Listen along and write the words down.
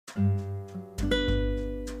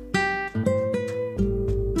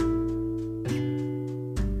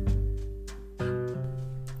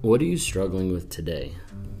What are you struggling with today?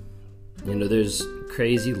 There's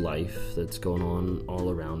crazy life that's going on all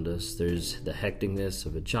around us. There's the hecticness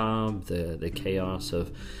of a job, the chaos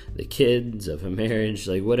of the kids, of a marriage,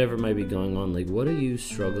 whatever might be going on. What are you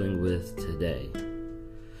struggling with today?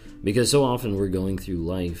 Because so often we're going through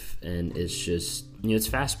life and it's just, it's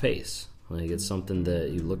fast paced. It's something that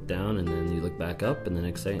you look down and then you look back up, and the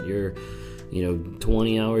next second you're,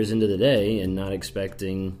 20 hours into the day and not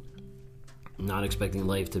expecting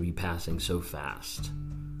life to be passing so fast.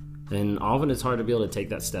 And often it's hard to be able to take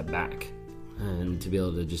that step back and to be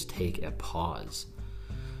able to just take a pause.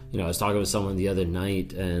 I was talking with someone the other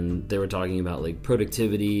night, and they were talking about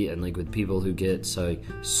productivity and with people who get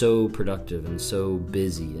so productive and so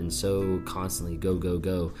busy and so constantly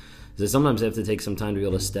go. So sometimes they have to take some time to be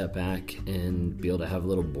able to step back and be able to have a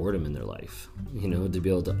little boredom in their life, to be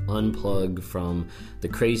able to unplug from the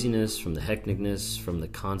craziness, from the hecticness, from the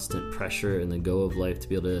constant pressure and the go of life, to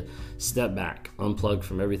be able to step back, unplug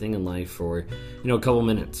from everything in life for, a couple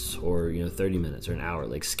minutes or, 30 minutes or an hour.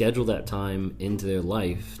 Schedule that time into their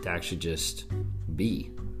life to actually just be.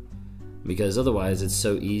 Because otherwise it's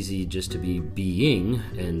so easy just to be being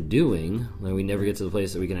and doing, we never get to the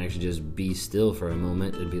place that we can actually just be still for a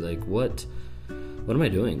moment and be what am I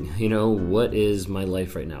doing? What is my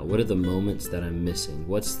life right now? What are the moments that I'm missing?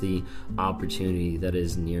 What's the opportunity that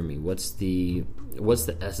is near me? What's the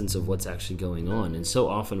essence of what's actually going on? And so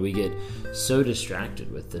often we get so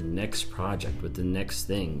distracted with the next project, with the next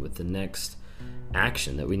thing, with the next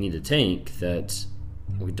action that we need to take, that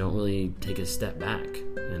we don't really take a step back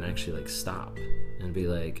and actually stop and be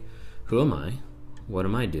who am I? What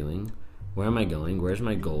am I doing? Where am I going? Where's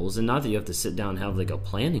my goals? And not that you have to sit down and have a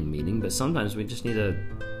planning meeting, but sometimes we just need to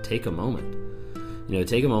take a moment.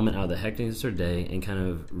 Take a moment out of the hecticness of our day and kind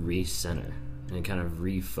of recenter and kind of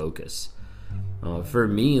refocus. For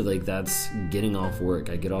me, that's getting off work.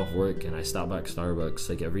 I get off work and I stop by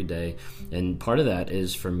Starbucks every day, and part of that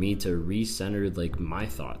is for me to recenter my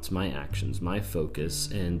thoughts, my actions, my focus,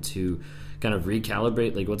 and to kind of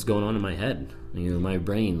recalibrate what's going on in my head, my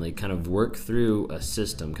brain, kind of work through a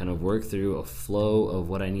system, kind of work through a flow of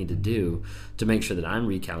what I need to do to make sure that I'm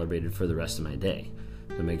recalibrated for the rest of my day.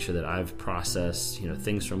 To make sure that I've processed,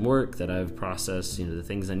 things from work, that I've processed, the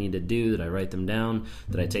things I need to do, that I write them down,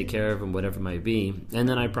 that I take care of them, whatever it might be. And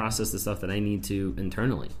then I process the stuff that I need to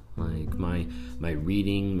internally, my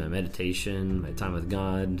reading, my meditation, my time with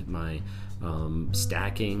God, my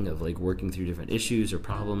stacking of working through different issues or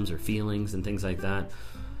problems or feelings and things like that.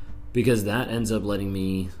 Because that ends up letting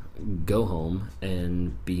me go home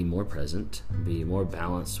and be more present, be more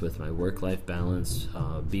balanced with my work-life balance,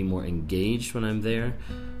 be more engaged when I'm there,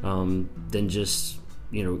 than just,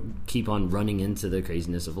 keep on running into the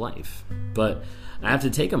craziness of life. But I have to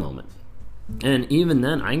take a moment. And even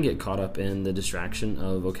then, I can get caught up in the distraction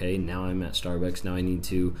of, okay, now I'm at Starbucks. Now I need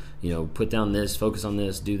to, put down this, focus on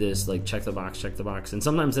this, do this, check the box. And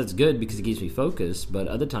sometimes that's good because it keeps me focused. But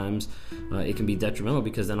other times it can be detrimental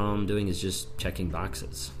because then all I'm doing is just checking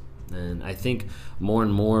boxes. And I think more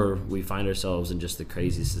and more we find ourselves in just the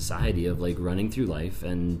crazy society of running through life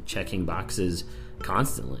and checking boxes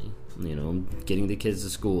constantly. Getting the kids to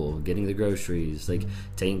school, getting the groceries,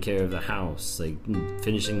 taking care of the house,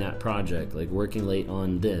 finishing that project, working late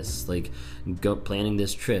on this, planning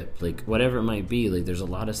this trip, whatever it might be. There's a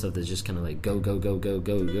lot of stuff that's just kind of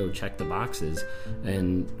go, check the boxes.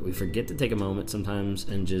 And we forget to take a moment sometimes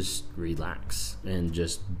and just relax and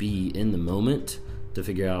just be in the moment to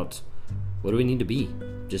figure out what do we need to be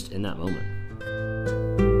just in that moment.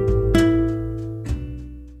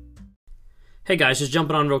 Hey guys, just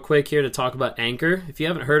jumping on real quick here to talk about Anchor. If you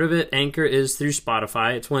haven't heard of it, Anchor is through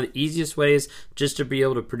Spotify. It's one of the easiest ways just to be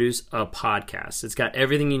able to produce a podcast. It's got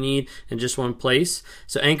everything you need in just one place.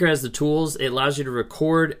 So Anchor has the tools. It allows you to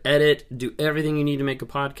record, edit, do everything you need to make a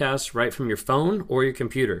podcast right from your phone or your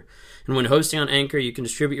computer. And when hosting on Anchor, you can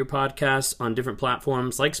distribute your podcasts on different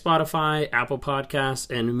platforms like Spotify, Apple Podcasts,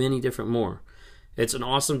 and many different more. It's an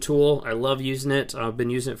awesome tool. I love using it. I've been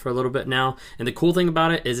using it for a little bit now. And the cool thing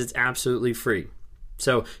about it is it's absolutely free.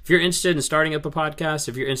 So if you're interested in starting up a podcast,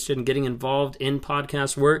 if you're interested in getting involved in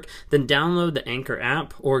podcast work, then download the Anchor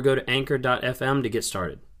app or go to anchor.fm to get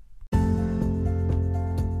started.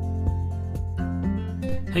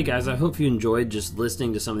 Hey guys, I hope you enjoyed just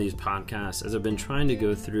listening to some of these podcasts as I've been trying to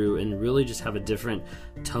go through and really just have a different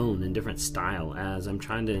tone and different style as I'm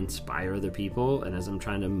trying to inspire other people and as I'm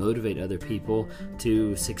trying to motivate other people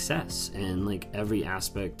to success in like every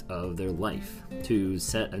aspect of their life, to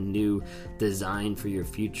set a new design for your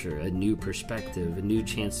future, a new perspective, a new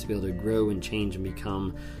chance to be able to grow and change and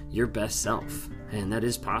become your best self. And that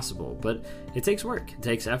is possible, but it takes work, it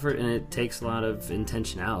takes effort, and it takes a lot of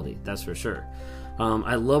intentionality, that's for sure.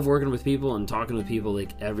 I love working with people and talking with people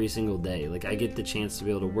like every single day. Like I get the chance to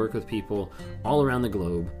be able to work with people all around the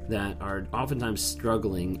globe that are oftentimes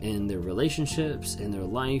struggling in their relationships, in their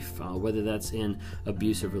life, whether that's in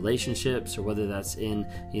abusive relationships or whether that's in,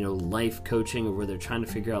 life coaching, or where they're trying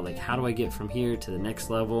to figure out like, how do I get from here to the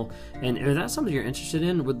next level? And if that's something you're interested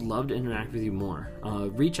in, would love to interact with you more.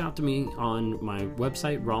 Reach out to me on my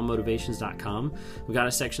website, rawmotivations.com. We got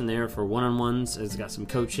a section there for one-on-ones. It's got some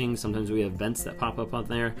coaching. Sometimes we have events that pop up on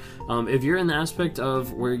there. If you're in the aspect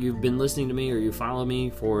of where you've been listening to me or you follow me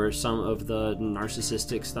for some of the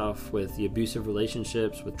narcissistic stuff with the abusive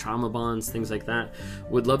relationships, with trauma bonds, things like that,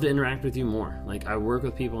 would love to interact with you more. Like I work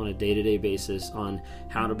with people on a day-to-day basis on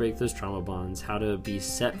how to break those trauma bonds, how to be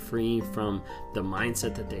set free from the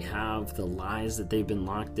mindset that they have, the lies that they've been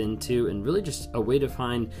locked into, and really just a way to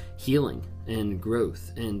find healing and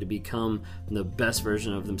growth and to become the best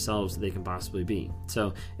version of themselves that they can possibly be.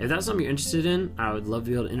 So if that's something you're interested in, I would love to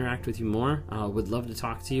be able to interact with you more. Would love to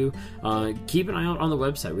talk to you. Keep an eye out on the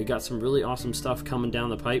website. We got some really awesome stuff coming down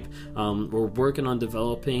the pipe. We're working on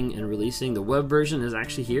developing and releasing. The web version is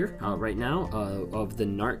actually here right now of the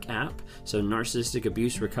NARC app, so Narcissistic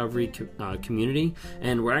Abuse Recovery Community,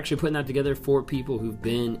 and we're actually putting that together for people who've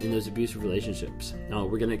been in those abusive relationships.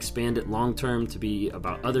 We're going to expand it long term to be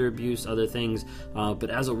about other abuse, other things, but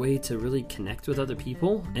as a way to really connect with other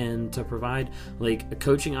people and to provide like a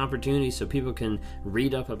coaching opportunity so people can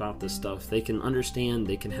read up about this stuff. They can understand,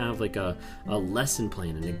 they can have like a lesson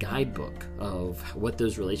plan and a guidebook of what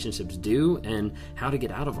those relationships do and how to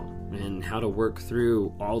get out of them and how to work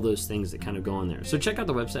through all those things that kind of go on there. So check out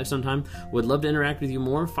the website sometime. Would love to interact with you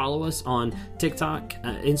more. Follow us on TikTok,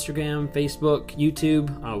 Instagram, Facebook,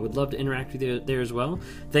 YouTube. Would love to interact with you there as well.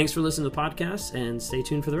 Thanks for listening to the podcast and stay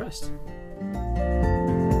tuned for the rest.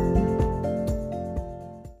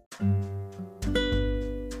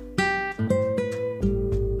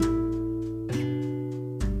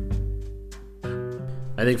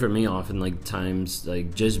 I think for me, often like times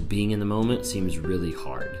like just being in the moment seems really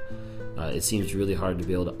hard. It seems really hard to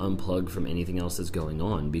be able to unplug from anything else that's going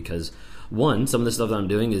on because one, some of the stuff that I'm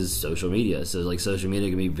doing is social media. So like social media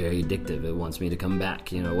can be very addictive. It wants me to come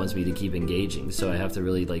back, it wants me to keep engaging. So I have to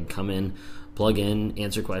really like come in, plug in,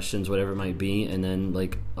 answer questions, whatever it might be, and then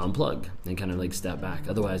like unplug and kind of like step back.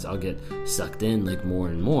 Otherwise I'll get sucked in like more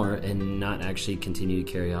and more and not actually continue to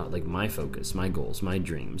carry out like my focus, my goals, my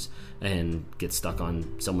dreams, and get stuck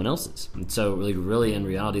on someone else's. And so like really in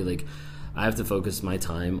reality, like I have to focus my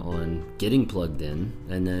time on getting plugged in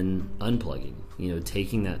and then unplugging,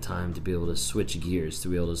 taking that time to be able to switch gears, to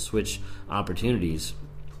be able to switch opportunities.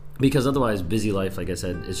 Because otherwise, busy life, like I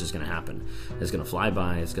said, is just going to happen. It's going to fly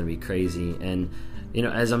by. It's going to be crazy. And,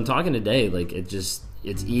 as I'm talking today, like it's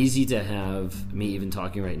easy to have me even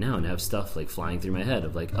talking right now and have stuff like flying through my head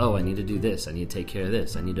of like, oh, I need to do this. I need to take care of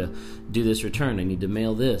this. I need to do this return. I need to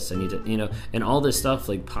mail this. I need to, and all this stuff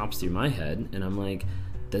like pops through my head. And I'm like,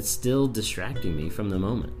 that's still distracting me from the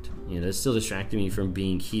moment. That's still distracting me from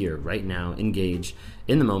being here right now, engaged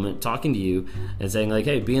in the moment, talking to you and saying like,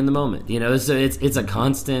 hey, be in the moment. So it's a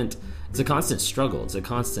constant struggle. It's a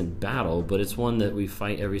constant battle, but it's one that we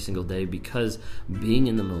fight every single day because being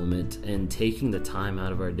in the moment and taking the time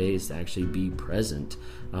out of our days to actually be present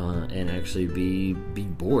and actually be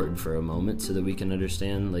bored for a moment so that we can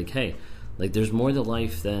understand like, hey, like there's more to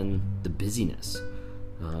life than the busyness.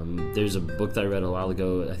 There's a book that I read a while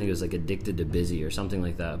ago, I think it was like Addicted to Busy or something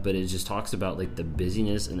like that, but it just talks about like the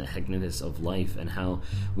busyness and the hecticness of life and how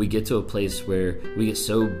we get to a place where we get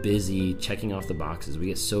so busy checking off the boxes, we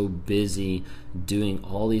get so busy doing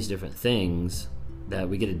all these different things that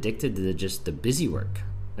we get addicted to just the busy work.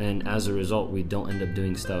 And as a result, we don't end up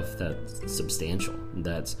doing stuff that's substantial,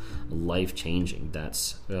 that's life-changing,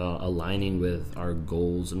 that's aligning with our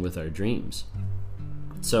goals and with our dreams.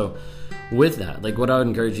 So with that, like what I would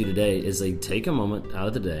encourage you today is like take a moment out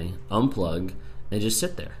of the day, unplug, and just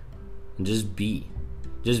sit there and just be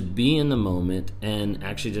in the moment and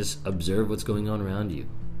actually just observe what's going on around you.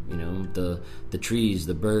 The trees,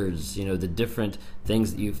 the birds, the different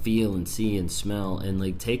things that you feel and see and smell, and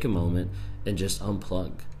like take a moment and just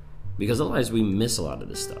unplug. because otherwise we miss a lot of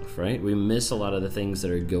this stuff, right? We miss a lot of the things that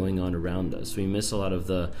are going on around us. We miss a lot of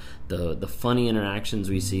the funny interactions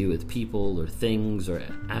we see with people or things or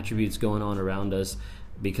attributes going on around us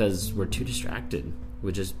because we're too distracted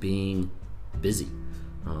with just being busy,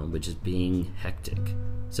 with just being hectic.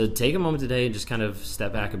 So take a moment today and just kind of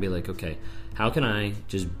step back and be like, okay, how can I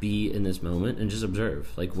just be in this moment and just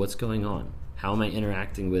observe, like, what's going on? How am I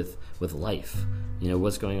interacting with life?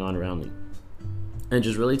 What's going on around me? And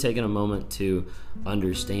just really taking a moment to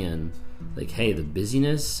understand, like, hey, the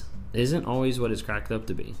busyness isn't always what it's cracked up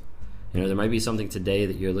to be. There might be something today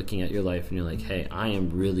that you're looking at your life and you're like, hey, I am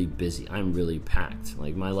really busy. I'm really packed.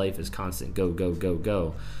 Like, my life is constant go, go, go,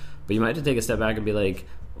 go. But you might have to take a step back and be like,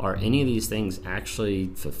 are any of these things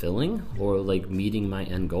actually fulfilling or like meeting my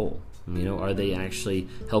end goal? Are they actually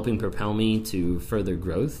helping propel me to further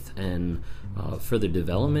growth and further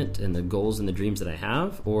development and the goals and the dreams that I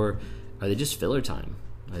have? Or are they just filler time?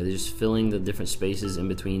 Are they just filling the different spaces in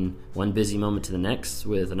between one busy moment to the next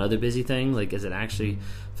with another busy thing? Like, is it actually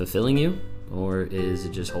fulfilling you? Or is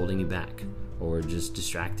it just holding you back? Or just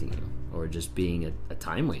distracting you? Or just being a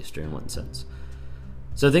time waster in one sense?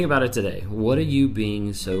 So think about it today. What are you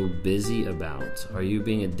being so busy about? Are you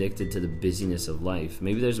being addicted to the busyness of life?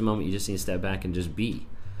 Maybe there's a moment you just need to step back and just be.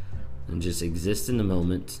 And just exist in the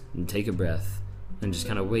moment and take a breath and just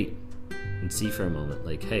kind of wait and see for a moment.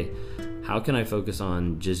 Like, hey, how can I focus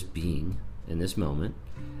on just being in this moment?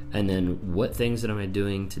 And then what things am I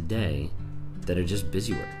doing today that are just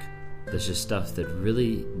busy work? That's just stuff that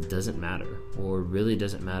really doesn't matter or really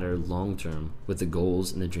doesn't matter long term with the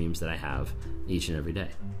goals and the dreams that I have each and every day.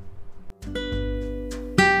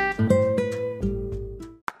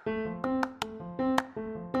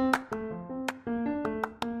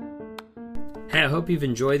 Hey, I hope you've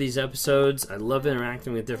enjoyed these episodes. I love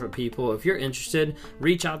interacting with different people. If you're interested,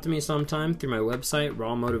 reach out to me sometime through my website,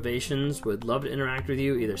 Raw Motivations. Would love to interact with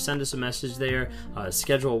you. Either send us a message there,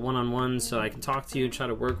 schedule a one-on-one so I can talk to you, try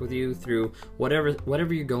to work with you through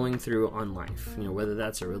whatever you're going through on life. Whether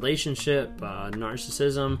that's a relationship,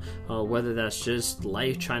 narcissism, whether that's just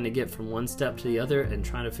life trying to get from one step to the other and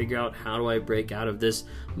trying to figure out how do I break out of this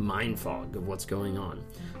mind fog of what's going on.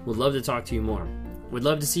 Would love to talk to you more. Would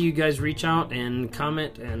love to see you guys reach out and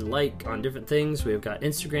comment and like on different things. We've got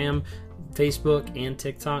Instagram, Facebook, and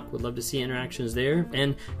TikTok. Would love to see interactions there.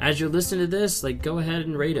 And as you're listening to this, go ahead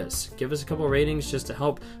and rate us. Give us a couple ratings just to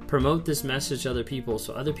help promote this message to other people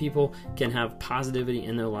so other people can have positivity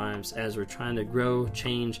in their lives as we're trying to grow,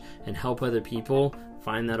 change, and help other people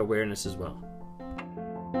find that awareness as well.